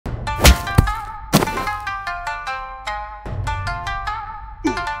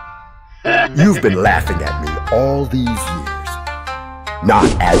You've been laughing at me all these years. Not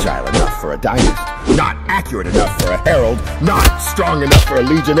agile enough for a dynast, not accurate enough for a herald, not strong enough for a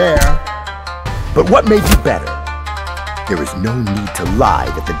legionnaire. But what made you better? There is no need to lie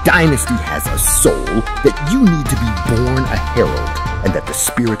that the dynasty has a soul, that you need to be born a herald, and that the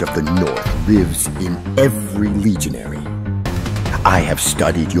spirit of the North lives in every legionary. I have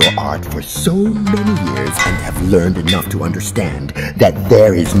studied your art for so many years and have learned enough to understand that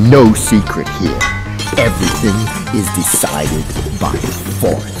there is no secret here. Everything is decided by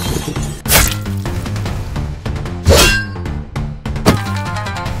force.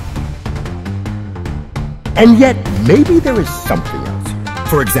 And yet, maybe there is something else here.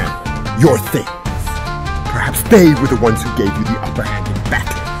 For example, your things. Perhaps they were the ones who gave you the upper hand in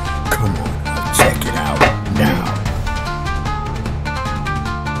battle. Come on, check it out now.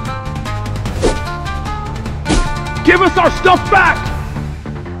 Give us our stuff back!